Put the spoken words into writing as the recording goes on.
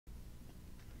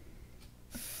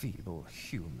feeble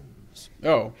humans.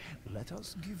 Oh. Let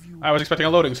us give you... I was expecting a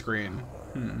loading screen.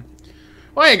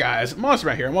 Well, hey guys,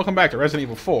 Monster here, and welcome back to Resident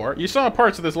Evil 4. You saw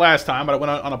parts of this last time, but I went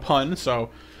on a pun,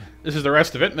 so this is the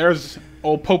rest of it. And there's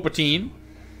old Popatine.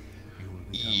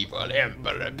 Evil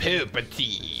Emperor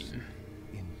Popatine.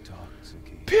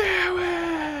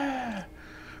 Power!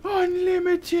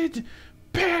 Unlimited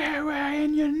power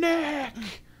in your neck!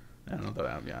 I don't know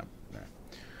that, yeah.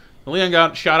 Leon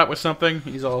got shot up with something.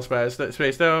 He's all spaced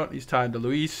out. He's tied to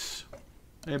Luis.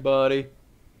 Hey, buddy.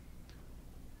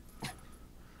 Do we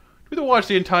have to watch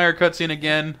the entire cutscene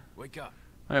again? Wake up.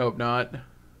 I hope not.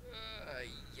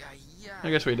 Yeah.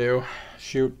 I guess we do.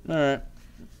 Shoot. Alright.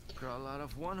 Crawl out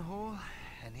of one hole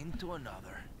and into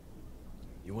another.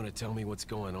 You want to tell me what's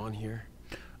going on here?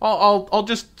 I'll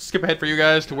just skip ahead for you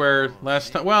guys to where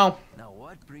last time. Well, Now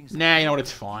what brings nah, you know what?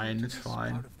 It's fine. It's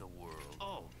fine. part of the world?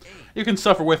 Oh, hey, You can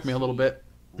suffer with me a little bit.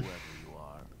 whoever you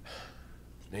are.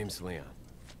 Name's Leon.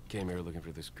 Came here looking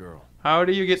for this girl. How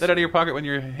do you get that out of your pocket when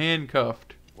you're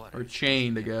handcuffed? What, Or are you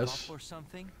chained, I supposed to get guess. up or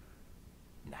something?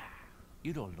 Nah,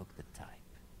 you don't look the type.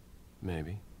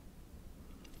 Maybe.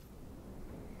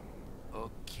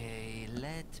 Okay,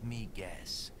 let me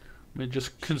guess. Let me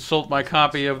just consult my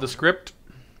copy of the script.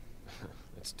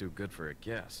 That's too good for a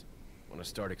guess. Want to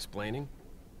start explaining?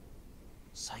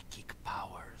 Psychic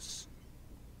powers.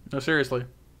 No, seriously.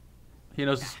 He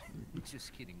knows.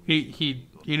 Just kidding. He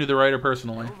knew the writer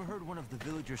personally. I overheard one of the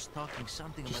villagers talking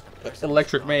something about the president's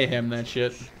Electric daughter. mayhem, that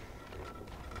shit.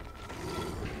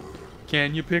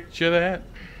 Can you picture that?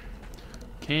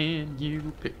 Can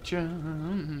you picture?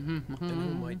 And who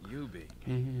might you be?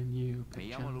 Can you Me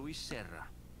picture? llamo Luis Serra.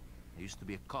 I used to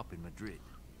be a cop in Madrid.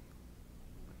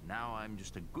 But now I'm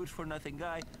just a good-for-nothing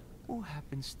guy who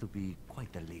happens to be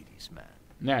quite a ladies' man.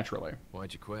 Naturally.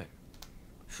 Why'd you quit?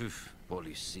 Phew,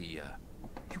 Policia.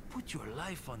 You put your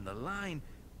life on the line.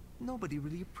 Nobody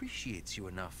really appreciates you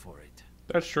enough for it.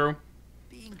 That's true.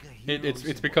 Being a hero It's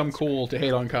is become one's cool to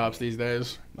hate on great cops idea. these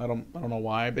days. I don't know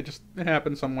why, but it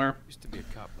happens somewhere. Used to be a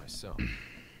cop myself.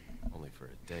 Only for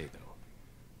a day, though.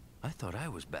 I thought I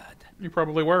was bad. You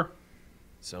probably were.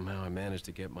 Somehow I managed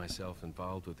to get myself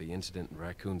involved with the incident in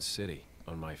Raccoon City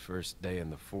on my first day in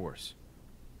the force.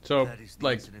 So, That is the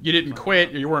like, incident you didn't you found quit,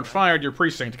 out you weren't about. fired, your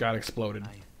precinct got exploded. I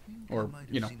think I Or, might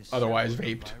have you know, seen a otherwise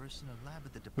sample of vaped. the virus in a lab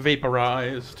at the department.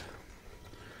 Vaporized.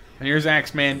 And here's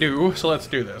Axeman Do, so let's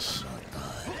do this.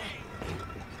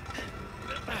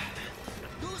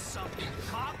 Do something,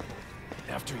 cop!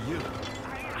 After you.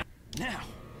 Now!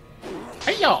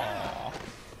 Hey y'all!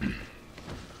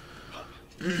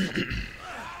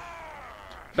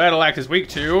 Battle Act is week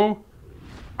 2.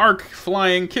 Arc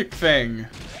flying kick thing.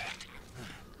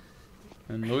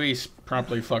 And Luis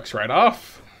promptly fucks right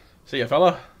off. See ya,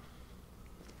 fella.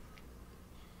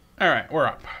 Alright, we're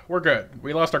up. We're good.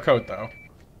 We lost our coat, though.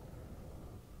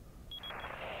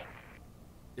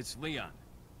 It's Leon.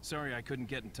 Sorry I couldn't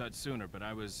get in touch sooner, but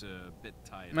I was a bit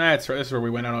tired. That's right. This is where we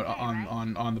went out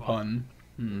on the pun.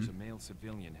 There's a male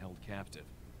civilian held captive.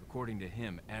 According to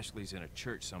him, Ashley's in a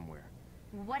church somewhere.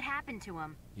 What happened to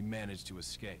him? He managed to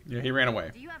escape. Yeah, he ran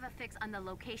away. Do you have a fix on the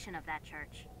location of that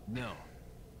church? No.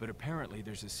 But apparently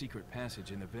there's a secret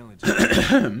passage in the village.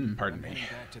 Pardon I'm me. heading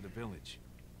back to the village.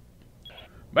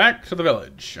 Back to the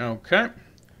village. Okay.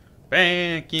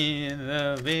 Back in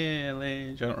the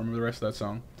village. I don't remember the rest of that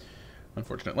song,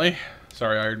 unfortunately.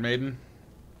 Sorry, Iron Maiden.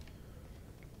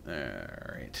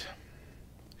 Alright.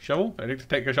 Shovel? Did I need to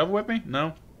take a shovel with me?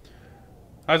 No.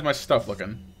 How's my stuff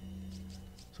looking?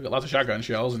 So we got lots of shotgun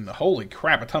shells and holy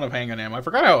crap, a ton of handgun ammo. I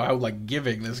forgot how like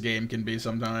giving this game can be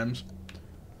sometimes.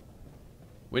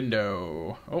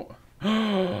 Window. Oh.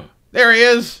 There he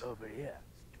is! Over here,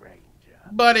 stranger.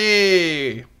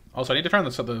 Buddy! Also, I need to turn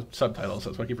the subtitles.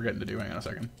 That's what I keep forgetting to do. Hang on a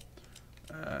second.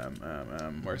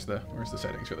 Where's the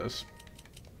settings for this?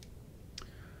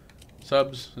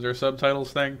 Subs? Is there a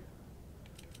subtitles thing?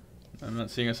 I'm not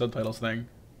seeing a subtitles thing.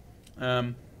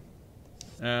 Maybe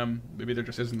there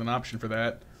just isn't an option for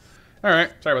that.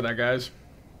 Alright, sorry about that, guys.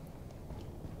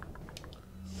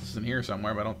 This is in here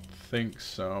somewhere, but I don't think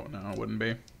so. No, it wouldn't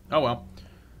be. Oh, well.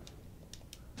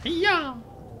 Yeah.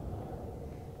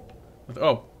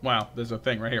 Oh, wow, there's a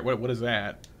thing right here. What is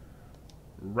that?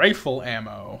 Rifle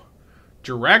ammo.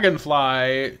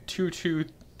 Dragonfly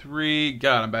 223.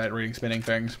 God, I'm bad at reading spinning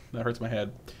things. That hurts my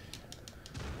head.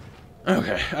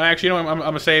 Okay, actually, you know what? I'm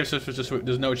gonna save so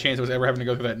there's no chance I was ever having to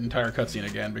go through that entire cutscene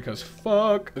again, because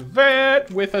fuck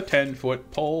that with a 10-foot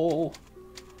pole.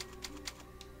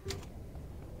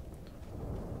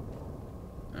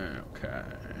 Okay.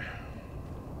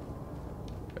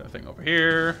 Got a thing over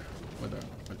here with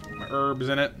my herbs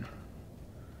in it.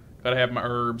 Gotta have my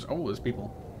herbs. Oh, there's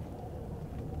people.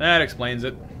 That explains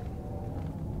it.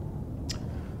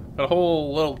 Got a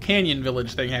whole little canyon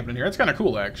village thing happening here. That's kind of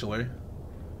cool, actually.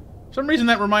 For some reason,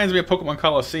 that reminds me of Pokemon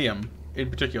Coliseum, in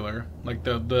particular. Like,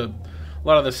 a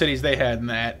lot of the cities they had in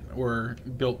that were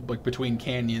built, like, between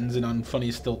canyons and on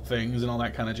funny stilt things and all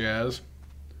that kind of jazz.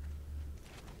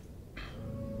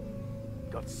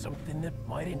 Got something that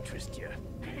might interest you.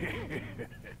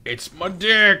 It's my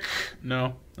dick!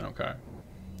 No? Okay.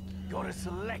 Got a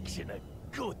selection of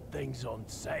good things on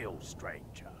sale,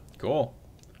 stranger. Cool.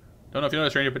 Don't know if you know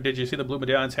this, stranger, but did you see the blue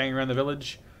medallions hanging around the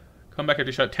village? Come back after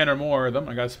you shot 10 or more of them.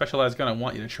 I got a specialized gun I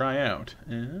want you to try out.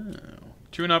 Oh.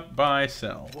 Tune up, buy,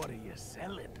 sell. What are you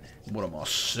selling? What am I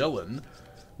selling?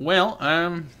 Well,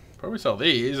 probably sell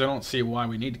these. I don't see why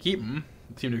we need to keep them.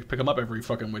 Seem to pick them up every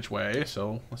fucking which way,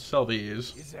 so let's sell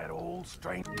these. Is that all,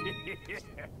 stranger?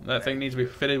 That thing needs to be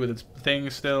fitted with its thing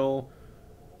still.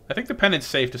 I think the pendant's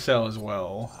safe to sell as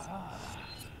well.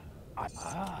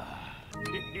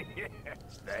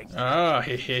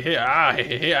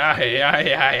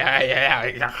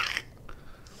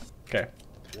 Okay.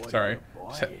 Sorry.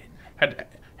 Had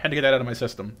to get that out of my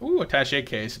system. Ooh, attaché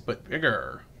case, but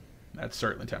bigger. That's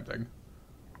certainly tempting.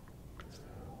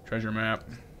 Treasure map.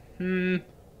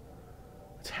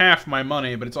 It's half my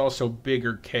money, but it's also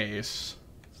bigger case.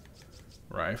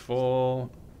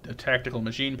 Rifle. A tactical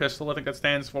machine pistol, I think that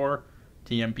stands for.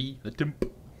 TMP. The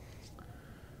TIMP.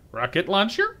 Rocket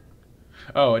launcher?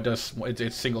 Oh, it does.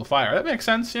 It's single fire. That makes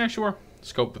sense. Yeah, sure.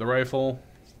 Scope for the rifle.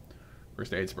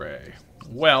 First aid spray.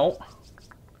 Well,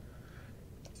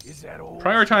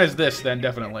 prioritize this then.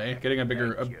 Definitely getting a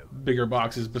bigger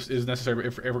box is necessary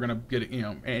if we're ever gonna get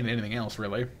anything else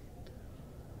really.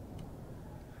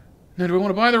 Now, do I want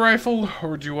to buy the rifle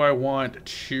or do I want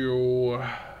to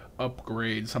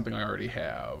upgrade something I already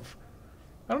have?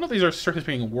 I don't know if these are strictly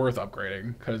being worth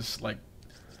upgrading because like.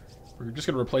 We're just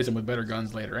going to replace them with better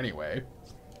guns later anyway.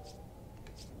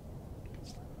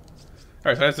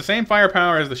 Alright, so it has the same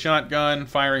firepower as the shotgun.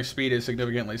 Firing speed is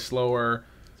significantly slower.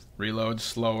 Reload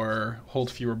slower.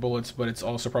 Holds fewer bullets, but it's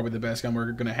also probably the best gun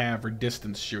we're going to have for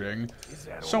distance shooting.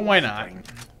 So why not?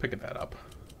 Picking that up.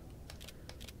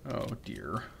 Oh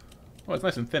dear. Oh, it's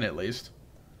nice and thin at least.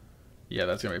 Yeah,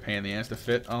 that's going to be a pain in the ass to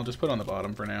fit. I'll just put it on the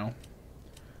bottom for now.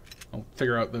 I'll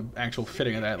figure out the actual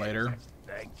fitting of that later.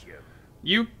 Thank you.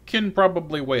 You can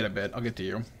probably wait a bit. I'll get to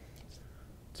you.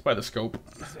 It's by the scope.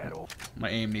 My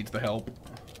aim needs the help.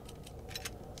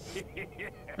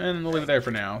 And we'll leave it there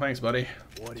for now. Thanks, buddy.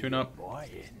 Tune up.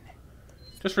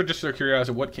 Just for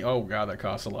curiosity, what can... Oh, God, that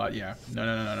costs a lot. Yeah.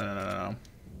 No.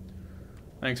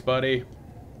 Thanks, buddy.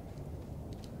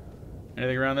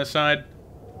 Anything around this side?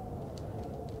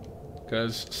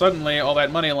 Because suddenly all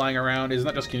that money lying around is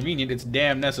not just convenient, it's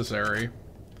damn necessary.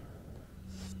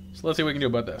 So let's see what we can do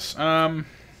about this.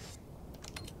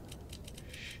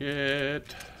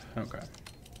 Shit. Okay.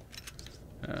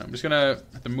 I'm just gonna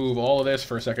have to move all of this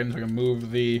for a second so I can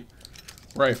move the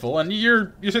rifle. And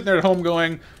you're sitting there at home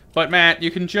going, but Matt,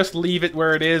 you can just leave it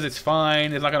where it is. It's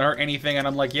fine. It's not gonna hurt anything. And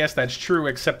I'm like, yes, that's true.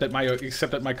 Except that my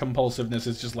compulsiveness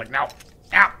is just like, no.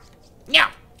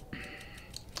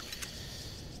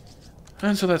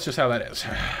 And so that's just how that is.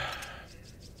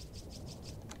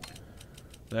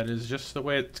 That is just the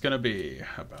way it's gonna be.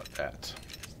 How about that?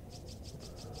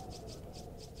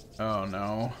 Oh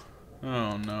no.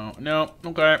 Oh no. No,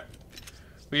 okay.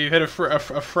 We've hit a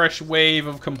fresh wave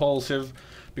of compulsive.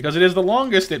 Because it is the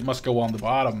longest, it must go on the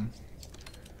bottom.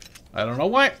 I don't know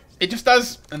why. It just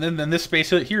does. And then this space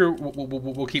here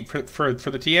we'll keep for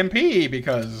the TMP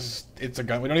because it's a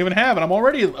gun we don't even have and I'm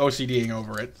already OCDing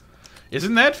over it.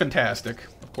 Isn't that fantastic?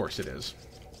 Of course it is.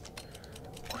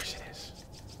 Of course it is.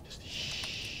 Just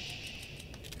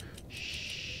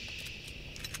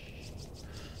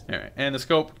Alright, and the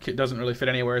scope doesn't really fit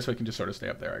anywhere, so it can just sort of stay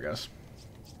up there, I guess.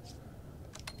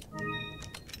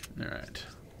 Alright.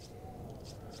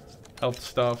 Health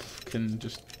stuff can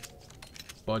just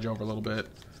budge over a little bit.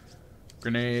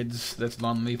 Grenades, that's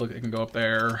non-lethal, it can go up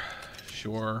there.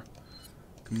 Sure.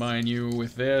 Combine you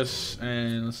with this,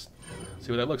 and let's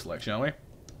see what that looks like, shall we?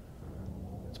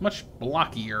 It's much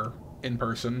blockier in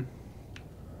person.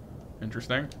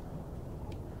 Interesting.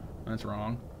 That's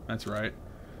wrong. That's right.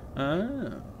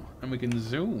 Oh. And we can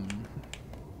zoom.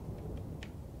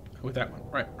 With that one.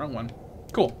 Right, wrong one.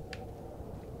 Cool.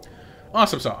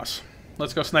 Awesome sauce.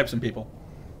 Let's go snipe some people.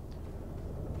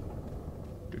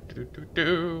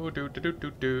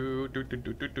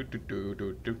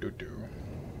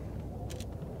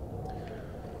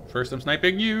 First I'm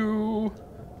sniping you.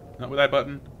 Not with that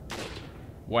button.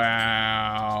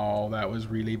 Wow, that was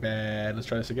really bad. Let's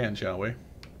try this again, shall we?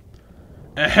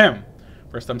 Ahem.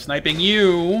 First I'm sniping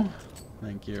you.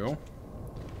 Thank you.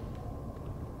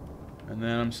 And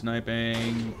then I'm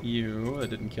sniping you. That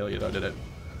didn't kill you though, did it?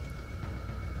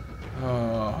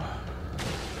 Oh.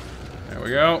 There we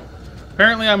go.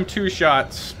 Apparently I'm 2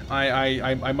 shots.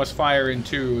 I must fire in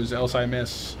 2s, else I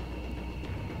miss.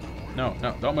 No,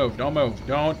 no, don't move, don't move,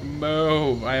 don't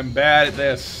move. I am bad at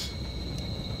this.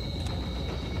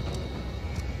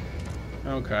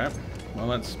 Okay. Well,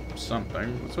 that's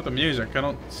something. What's with the music? I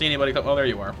don't see anybody come. Oh, there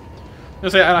you are. I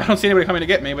was gonna say, I don't see anybody coming to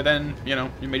get me, but then, you know,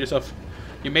 you made yourself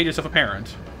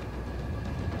apparent.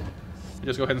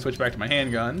 Just go ahead and switch back to my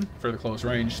handgun for the close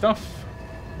range stuff.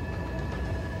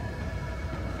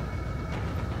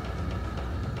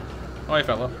 Oh, hey,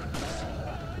 fella.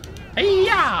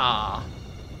 Hey-ya!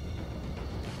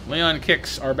 Leon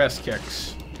kicks are best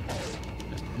kicks.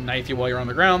 Just knife you while you're on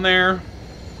the ground there.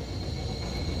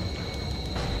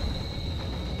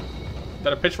 Is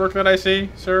that a pitchfork that I see,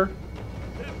 sir?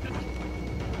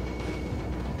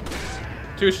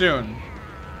 Too soon.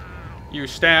 You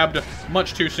stabbed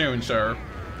much too soon, sir.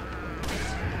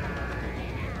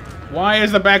 Why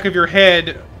is the back of your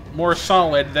head more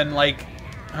solid than, like...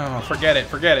 Oh, forget it,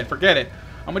 forget it, forget it.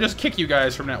 I'm gonna just kick you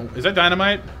guys from now. Is that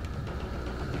dynamite?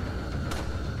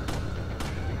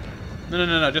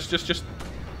 No. Just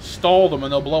stall them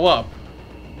and they'll blow up.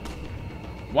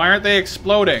 Why aren't they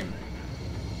exploding?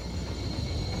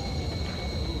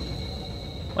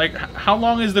 Like, how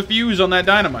long is the fuse on that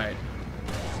dynamite?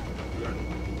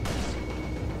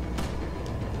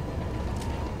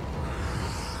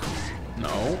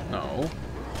 No.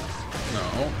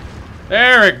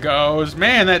 There it goes.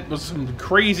 Man, that was some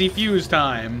crazy fuse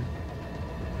time.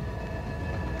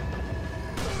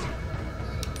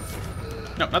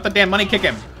 No, not the damn money. Kick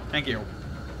him. Thank you.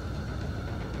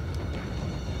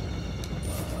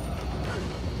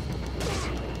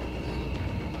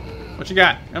 What you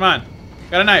got? Come on.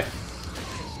 Got a knife.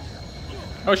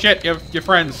 Oh shit, you have your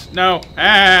friends. No.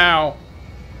 Ow.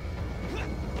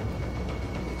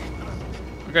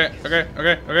 Okay.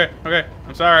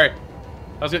 I'm sorry.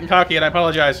 I was getting cocky and I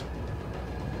apologize.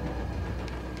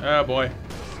 Oh boy.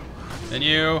 And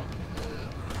you.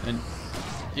 And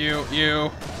you.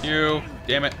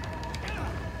 Damn it.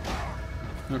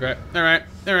 Okay. Alright.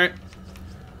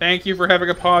 Thank you for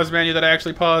having a pause menu that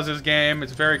actually pauses this game.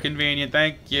 It's very convenient.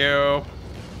 Thank you.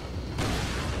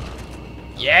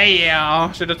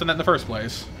 Yeah. Should have done that in the first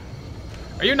place.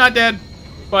 Are you not dead?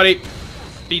 Buddy.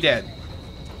 Be dead.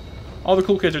 All the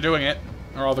cool kids are doing it.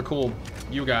 Or all the cool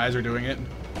you guys are doing it.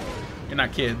 You're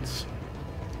not kids.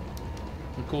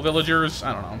 The cool villagers?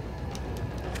 I don't know.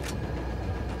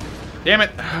 Damn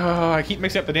it. Oh, I keep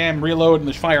mixing up the damn reload and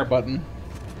the fire button.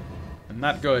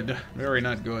 Not good. Very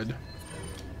not good.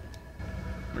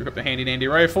 Pick up the handy dandy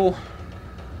rifle.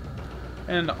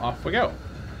 And off we go.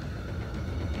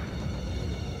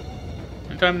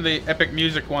 Anytime the epic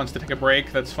music wants to take a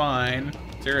break, that's fine.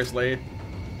 Seriously.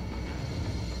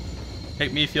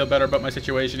 Make me feel better about my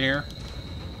situation here.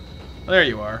 Well, there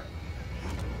you are.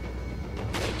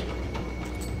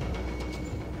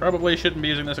 Probably shouldn't be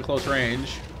using this at close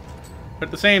range. But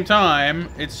at the same time,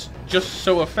 it's just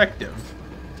so effective.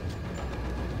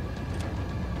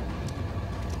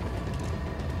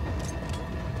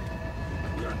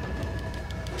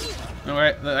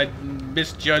 Alright, I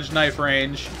misjudged knife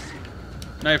range.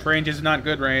 Knife range is not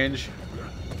good range.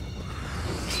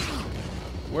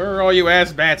 Where are all you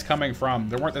ass bats coming from?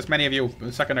 There weren't this many of you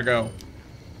a second ago.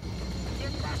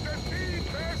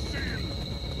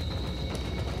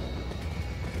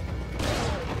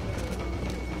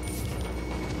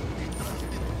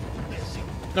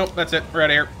 Nope, that's it. We're out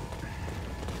of here.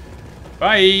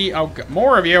 Bye! Oh,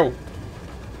 more of you!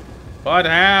 But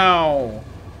how?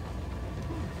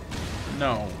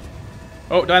 No.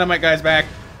 Oh, dynamite guy's back.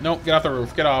 Nope, get off the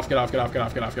roof. Get off.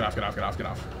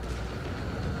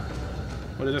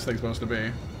 What is this thing supposed to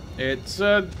be? It's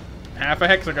half a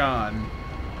hexagon.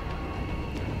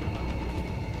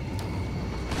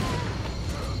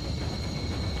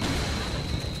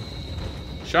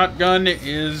 Shotgun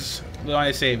is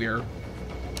my savior.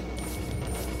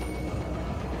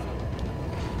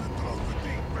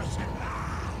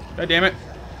 God damn it.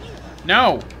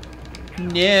 No!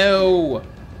 No!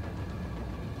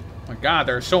 Oh my god,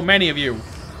 there are so many of you.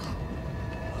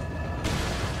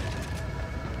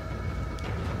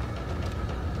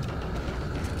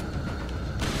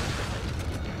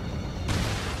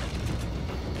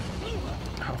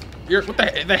 Oh, what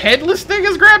the headless thing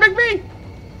is grabbing me?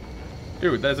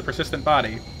 Dude, that is a persistent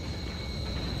body.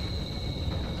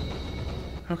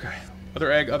 Okay.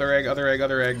 Other egg.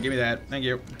 Give me that. Thank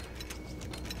you.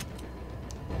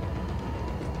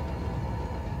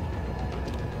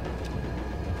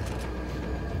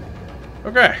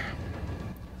 Okay.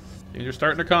 Things are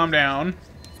starting to calm down.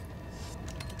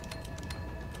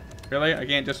 Really? I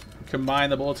can't just combine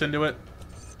the bullets into it?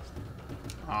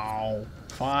 Oh,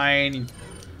 fine.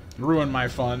 Ruin my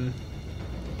fun.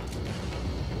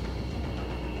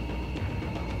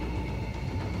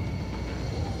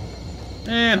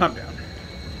 And hop down.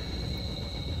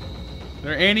 Are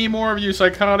there any more of you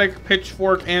psychotic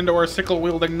pitchfork and or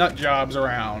sickle-wielding nut jobs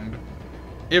around?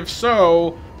 If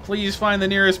so, please find the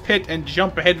nearest pit and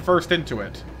jump headfirst into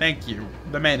it. Thank you.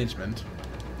 The management.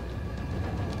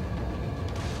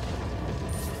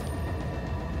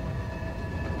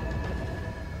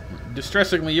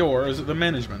 Distressingly yours, the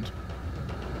management.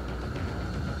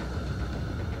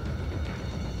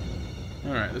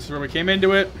 Alright, this is where we came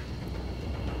into it.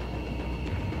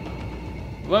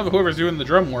 Love whoever's doing the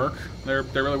drum work. They're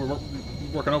really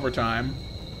working overtime.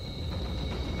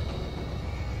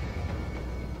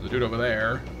 There's a dude over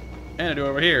there. And a dude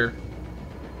over here.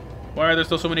 Why are there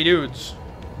still so many dudes?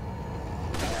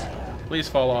 Please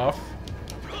fall off.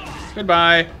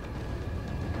 Goodbye.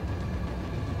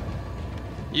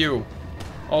 You.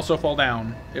 Also fall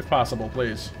down, if possible,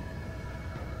 please.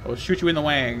 I will shoot you in the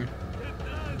wang.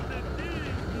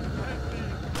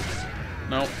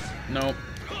 Nope. Nope.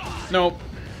 Nope.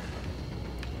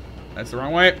 That's the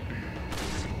wrong way.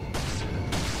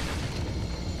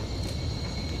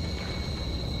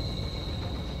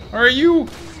 Are you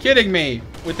kidding me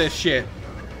with this shit?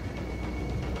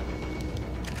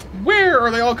 Where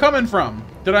are they all coming from?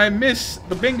 Did I miss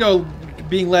the bingo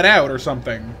being let out or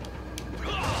something?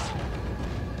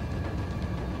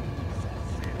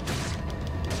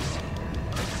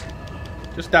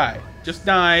 Just die. Just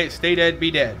die. Stay dead.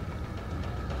 Be dead.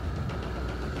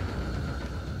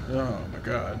 Oh my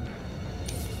god.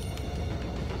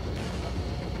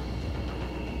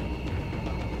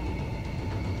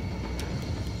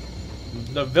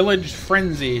 The village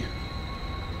frenzy.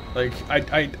 Like, I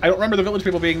don't remember the village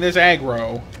people being this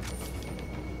aggro.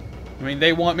 I mean,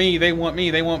 they want me, they want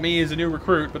me, they want me as a new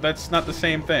recruit, but that's not the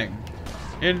same thing.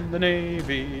 In the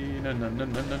Navy. No, no, no,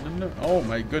 no, no, no, no. Oh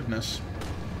my goodness.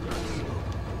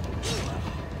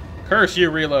 Curse you,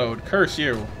 reload. Curse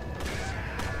you.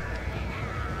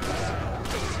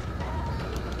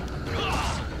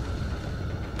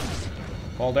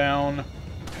 Fall down.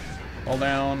 Fall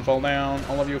down, fall down.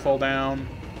 All of you fall down.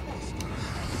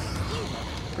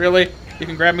 Really? You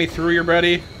can grab me through your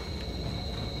buddy?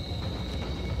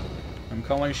 I'm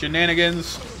calling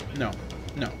shenanigans. No.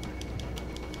 No.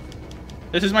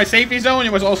 This is my safety zone.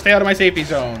 You must all stay out of my safety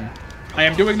zone. I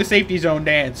am doing the safety zone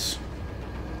dance.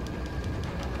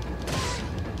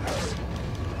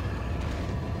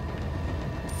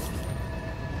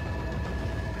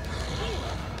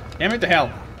 Damn it to hell.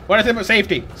 What is it about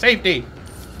safety? Safety!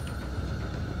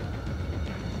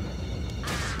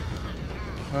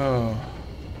 Oh.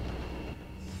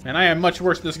 And I am much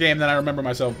worse at this game than I remember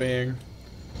myself being.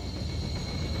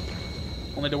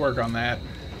 I'll need to work on that.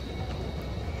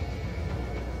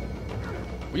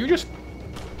 Will you just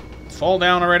fall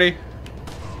down already?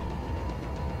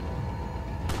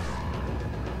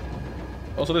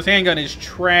 Also, this handgun is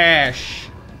trash.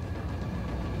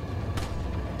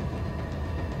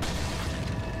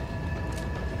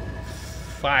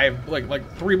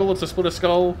 Like 3 bullets to split a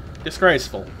skull.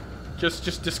 Disgraceful.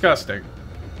 Just disgusting.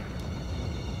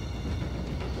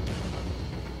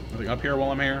 Nothing up here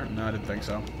while I'm here? No, I didn't think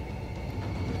so.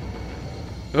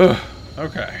 Ugh.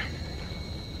 Okay.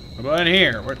 What about in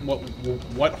here?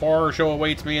 What horror show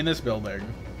awaits me in this building?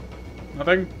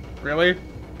 Nothing? Really?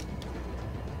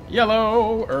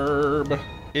 Yellow herb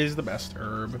is the best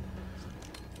herb.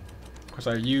 Of course,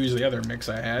 I used the other mix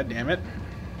I had. Damn it.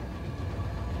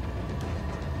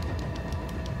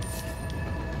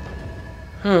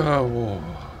 Oh.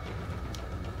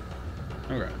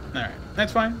 Okay. Alright.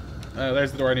 That's fine.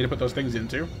 There's the door I need to put those things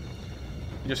into. You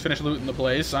just finished looting the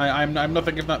place. I'm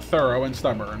nothing if not thorough and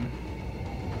stubborn.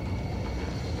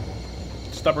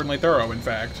 Stubbornly thorough, in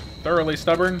fact. Thoroughly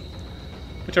stubborn?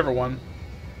 Whichever one.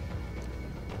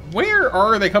 Where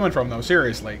are they coming from, though?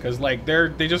 Seriously. Because, like,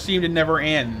 they just seem to never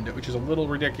end, which is a little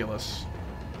ridiculous.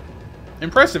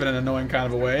 Impressive in an annoying kind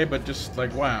of a way, but just,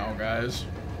 like, wow, guys.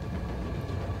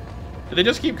 Do they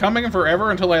just keep coming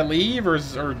forever until I leave, or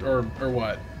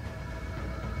what?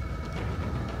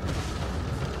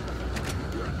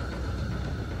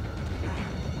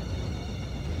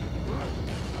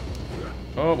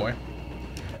 Oh boy.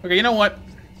 Okay, you know what?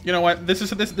 You know what? This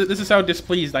is how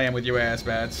displeased I am with you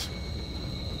assbats.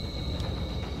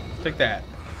 Take that.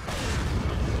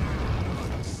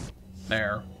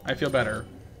 There. I feel better.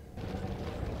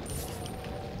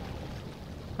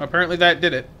 Apparently that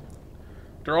did it.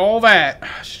 After all that,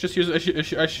 I should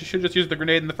just use the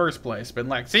grenade in the first place. Been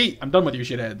like, see, I'm done with you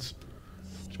shitheads.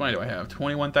 How much money do I have?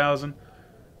 21,000.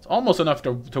 It's almost enough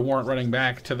to warrant running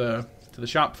back to the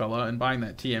shop fella and buying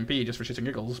that TMP just for shits and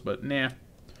giggles, but nah.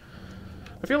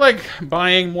 I feel like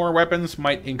buying more weapons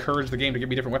might encourage the game to give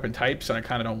me different weapon types, and I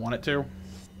kind of don't want it to.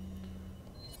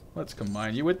 Let's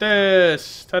combine you with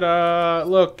this. Ta-da!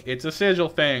 Look, it's a sigil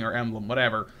thing, or emblem,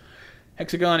 whatever.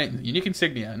 Hexagon, unique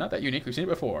insignia. Not that unique, we've seen it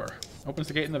before. Opens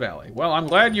the gate in the valley. Well, I'm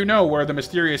glad you know where the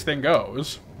mysterious thing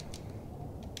goes.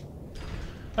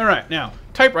 Alright, now,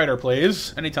 typewriter,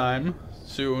 please. Anytime.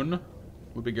 Soon.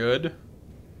 Would be good.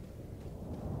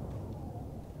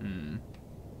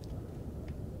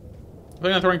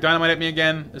 Planning on throwing dynamite at me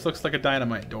again? This looks like a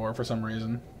dynamite door for some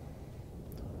reason.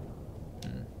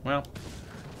 Well,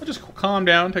 I'll just calm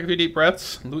down, take a few deep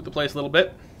breaths, loot the place a little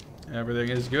bit. Everything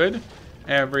is good.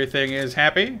 Everything is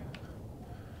happy.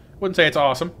 Wouldn't say it's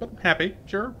awesome, but happy,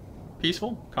 sure.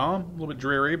 Peaceful, calm, a little bit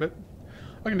dreary, but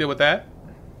I can deal with that.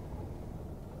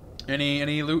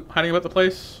 Any loot hiding about the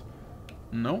place?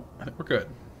 No, I think we're good.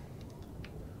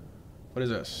 What is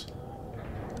this?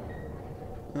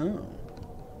 Oh.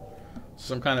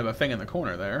 Some kind of a thing in the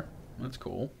corner there. That's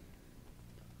cool.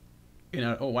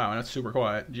 Oh wow, and that's super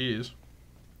quiet. Jeez.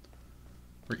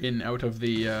 We're in out of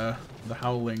the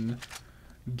howling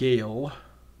gale.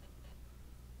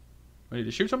 Ready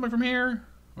to shoot something from here?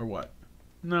 Or what?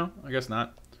 No, I guess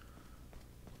not.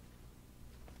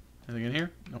 Anything in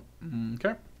here? Nope.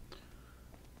 Okay.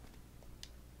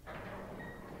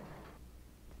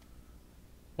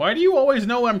 Why do you always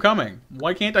know I'm coming?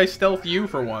 Why can't I stealth you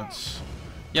for once?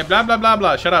 Yeah, blah, blah, blah,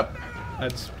 blah. Shut up.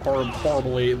 That's horrible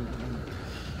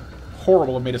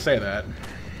of me to say that.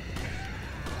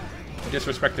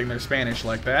 Disrespecting their Spanish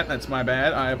like that. That's my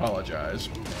bad. I apologize.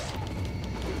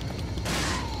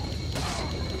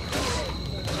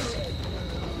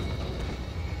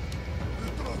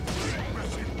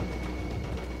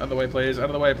 Out of the way, please. Out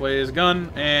of the way, please. Gun,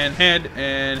 and head,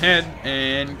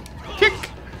 and kick!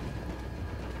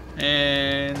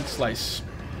 And slice.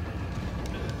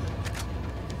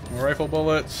 More rifle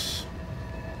bullets.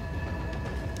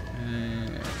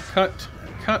 And cut.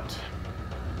 Cut.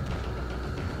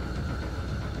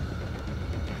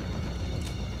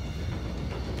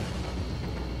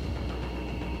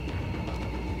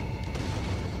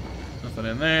 Nothing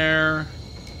in there.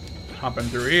 Hopping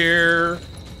through here.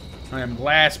 I am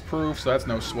glass proof, so that's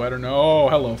no sweater. No,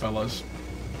 hello, fellas.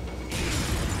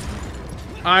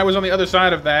 I was on the other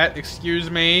side of that. Excuse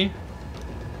me.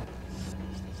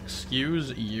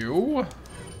 Excuse you?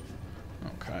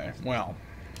 Okay, well.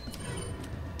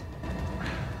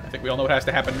 I think we all know what has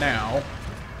to happen now.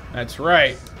 That's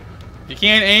right. If you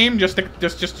can't aim, just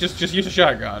use a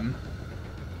shotgun.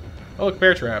 Oh, look,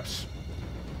 bear traps.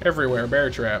 Everywhere, bear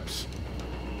traps.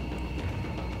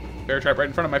 Bear trap right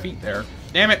in front of my feet there.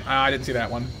 Damn it! Ah, I didn't see that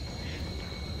one.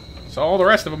 Saw all the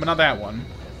rest of them, but not that one.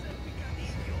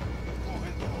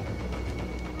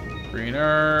 Green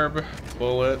herb,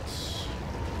 bullets.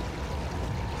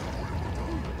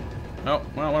 Oh,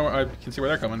 well, I can see where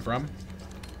they're coming from.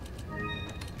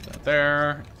 That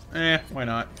there. Eh, why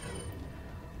not?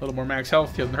 A little more max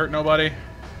health, doesn't hurt nobody.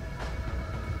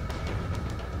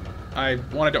 I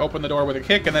wanted to open the door with a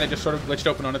kick, and then it just sort of glitched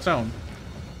open on its own.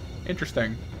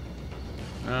 Interesting.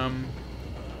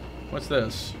 What's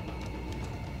this?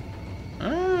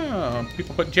 Oh,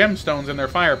 people put gemstones in their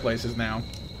fireplaces now.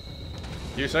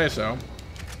 You say so.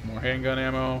 More handgun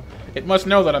ammo. It must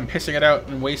know that I'm pissing it out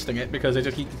and wasting it because it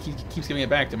just keeps giving it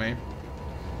back to me.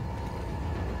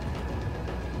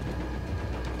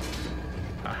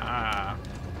 Aha.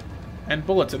 And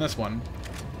bullets in this one.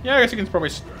 Yeah, I guess you can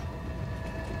probably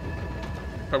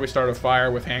start a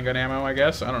fire with handgun ammo, I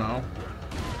guess. I don't know.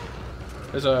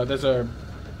 There's a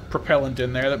propellant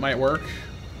in there that might work.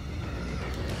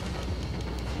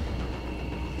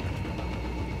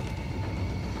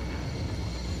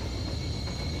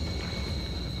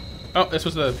 Oh, this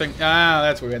was the thing. Ah,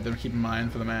 that's what we had to keep in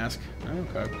mind for the mask.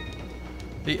 Okay.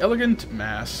 The elegant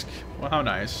mask. Well, how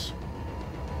nice.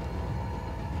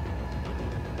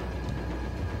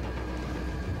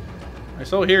 I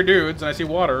still hear dudes, and I see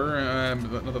water.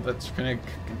 That's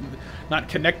not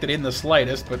connected in the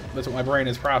slightest, but that's what my brain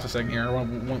is processing here,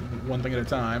 one thing at a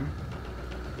time.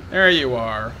 There you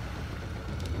are.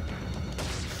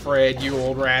 Fred, you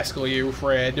old rascal, you,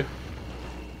 Fred. I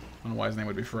don't know why his name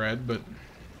would be Fred, but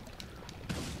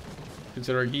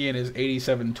considering he and his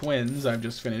 87 twins I've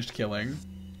just finished killing.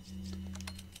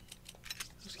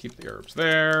 Just keep the herbs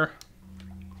there.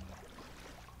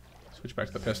 Switch back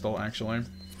to the pistol, actually.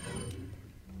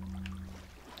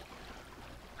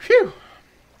 Phew!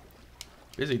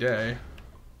 Busy day.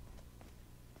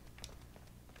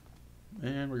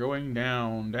 And we're going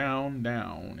down, down,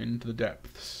 down into the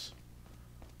depths.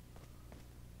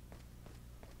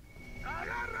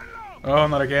 Oh,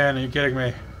 not again. Are you kidding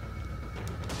me?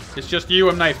 It's just you.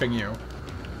 I'm knifing you.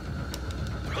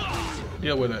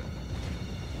 Deal with it.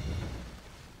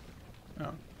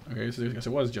 Oh, okay. So I guess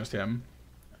it was just him.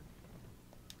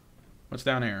 What's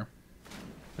down here?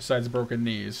 Besides broken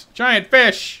knees. Giant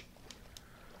fish!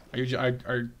 Are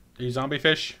you zombie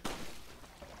fish?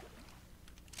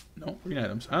 No, green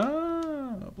items.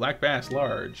 Ah, black bass,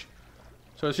 large.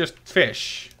 So it's just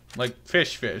fish. Like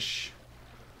fish.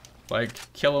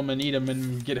 Like, kill them and eat them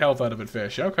and get health out of it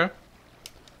fish. Okay.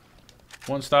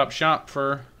 One-stop shop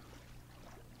for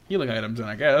healing items, then,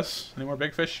 I guess. Any more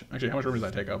big fish? Actually, how much room does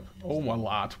that take up? Oh, a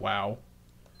lot. Wow.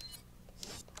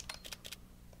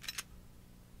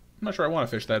 I'm not sure I want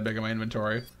to fish that big in my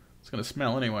inventory. It's gonna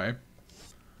smell anyway.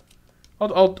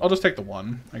 I'll just take the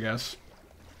one, I guess.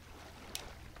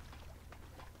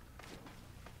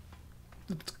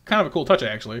 It's kind of a cool touch,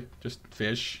 actually. Just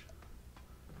fish.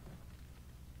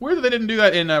 Weird that they didn't do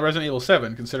that in Resident Evil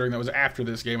 7, considering that was after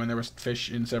this game and there was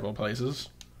fish in several places.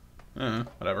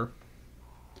 Whatever.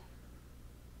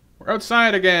 We're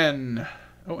outside again!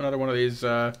 Oh, another one of these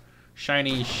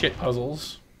shiny shit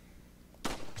puzzles.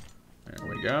 There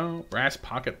we go. Brass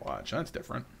pocket watch. That's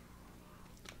different.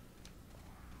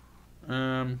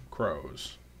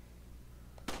 Crows.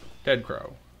 Dead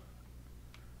crow.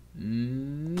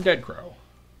 Dead crow.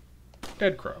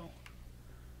 Dead crow.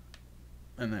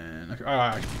 And then...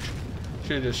 I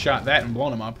should have just shot that and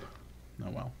blown him up.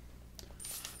 Oh well.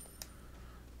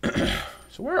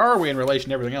 So where are we in relation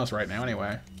to everything else right now,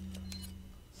 anyway?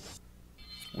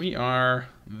 We are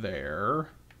there.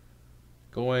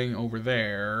 Going over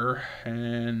there.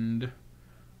 And...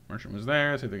 Merchant was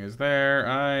there. Same thing is there.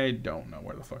 I don't know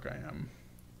where the fuck I am.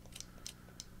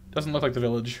 Doesn't look like the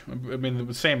village. I mean,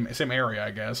 the same area,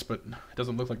 I guess, but it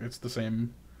doesn't look like it's the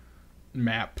same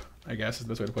map, I guess is the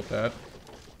best way to put that.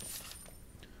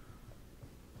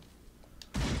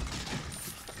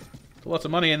 So lots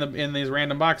of money in these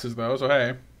random boxes, though, so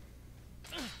hey.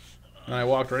 And I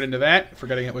walked right into that,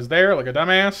 forgetting it was there, like a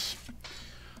dumbass.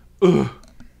 Ugh.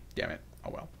 Damn it. Oh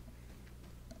well.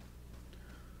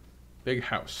 Big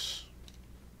house.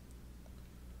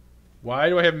 Why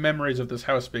do I have memories of this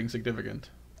house being significant?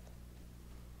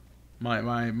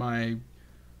 My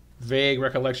vague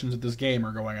recollections of this game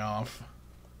are going off.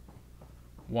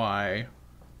 Why?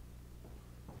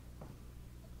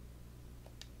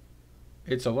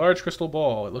 It's a large crystal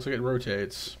ball. It looks like it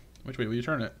rotates. Which way will you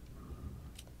turn it?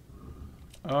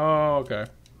 Oh, okay.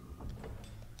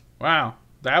 Wow,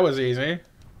 that was easy.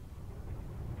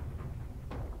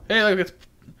 Hey, look, it's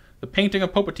the painting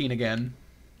of Popatine again.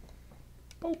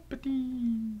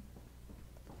 Popatine.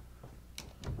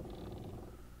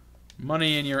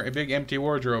 Money in your big empty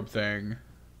wardrobe thing.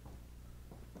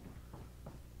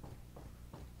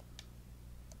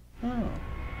 Oh.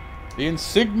 The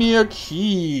insignia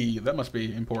key. That must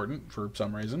be important for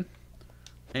some reason.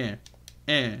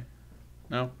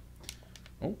 No.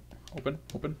 Oh,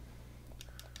 open.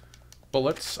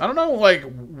 Bullets. I don't know, like,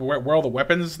 where all the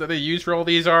weapons that they use for all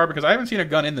these are, because I haven't seen a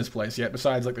gun in this place yet,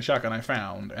 besides, like, the shotgun I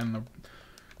found, and the...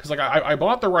 Because, like, I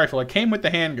bought the rifle, I came with the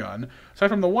handgun, aside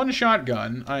from the one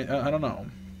shotgun, I don't know.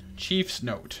 Chief's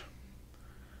note.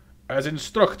 As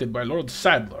instructed by Lord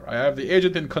Sadler, I have the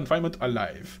agent in confinement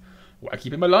alive. Why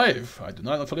keep him alive? I do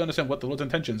not fully understand what the Lord's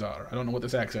intentions are. I don't know what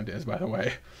this accent is, by the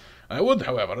way. I would,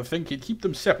 however, think he'd keep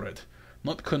them separate,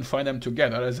 not confine them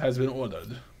together as has been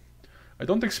ordered. I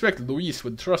don't expect Luis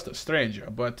would trust a stranger,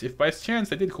 but if by chance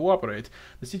they did cooperate,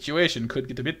 the situation could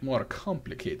get a bit more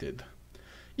complicated.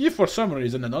 If for some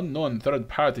reason an unknown third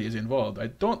party is involved, I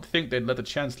don't think they'd let a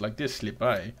chance like this slip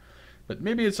by. But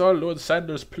maybe it's all Lord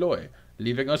Sadler's ploy,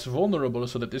 leaving us vulnerable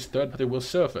so that this third party will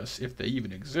surface, if they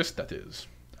even exist, that is.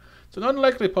 It's an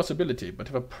unlikely possibility, but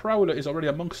if a prowler is already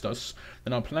amongst us,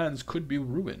 then our plans could be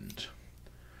ruined.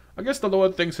 I guess the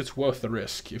Lord thinks it's worth the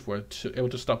risk, if we're able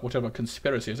to stop whatever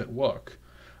conspiracy is at work.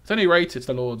 At any rate, it's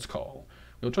the Lord's call.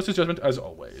 We'll trust his judgment as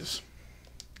always.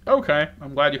 Okay,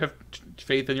 I'm glad you have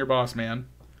faith in your boss, man.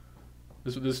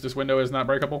 This window is not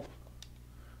breakable?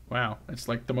 Wow, it's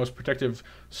like the most protective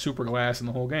super glass in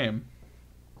the whole game.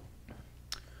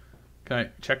 Can I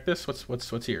check this?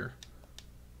 What's here?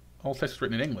 All text is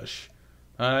written in English.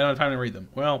 I don't have time to read them.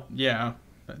 Well, yeah,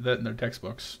 that in their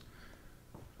textbooks.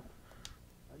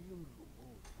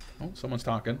 Oh, someone's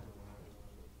talking.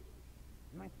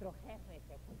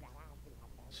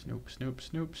 Snoop, snoop,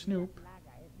 snoop, snoop.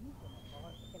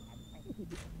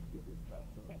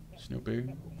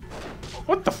 Snooping.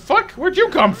 What the fuck? Where'd you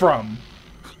come from?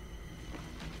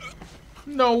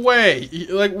 No way.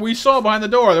 Like, we saw behind the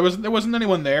door. There wasn't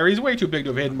anyone there. He's way too big to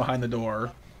have hidden behind the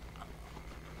door.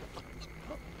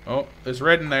 Oh, there's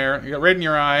red in there. You got red in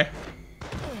your eye.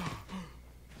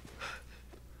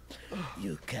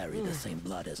 You carry the same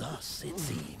blood as us, it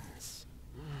seems.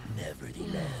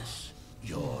 Nevertheless,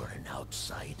 you're an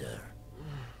outsider.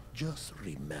 Just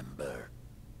remember,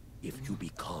 if you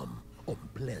become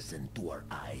unpleasant to our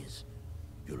eyes,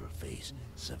 you'll face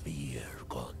severe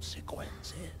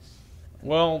consequences.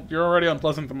 Well, you're already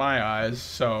unpleasant to my eyes,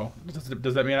 so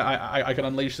does that mean I can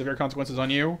unleash severe consequences on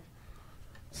you?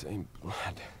 Same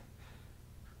blood.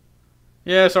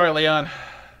 Yeah, sorry, Leon.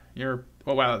 You're...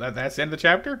 Oh, wow, that's the end of the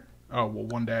chapter? Oh, well,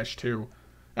 1-2.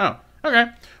 Oh, okay.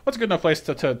 Well, that's a good enough place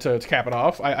to cap it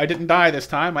off. I didn't die this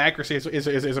time. My accuracy is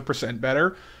a %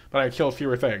 better, but I killed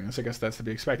fewer things. I guess that's to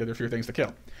be expected. There are fewer things to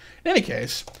kill. In any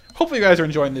case, hopefully you guys are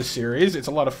enjoying this series. It's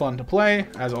a lot of fun to play.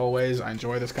 As always, I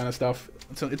enjoy this kind of stuff.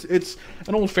 It's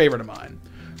an old favorite of mine.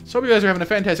 So hope you guys are having a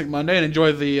fantastic Monday and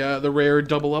enjoy the rare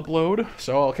double upload.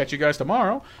 So I'll catch you guys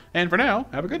tomorrow. And for now,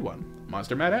 have a good one.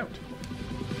 Monster Matt out.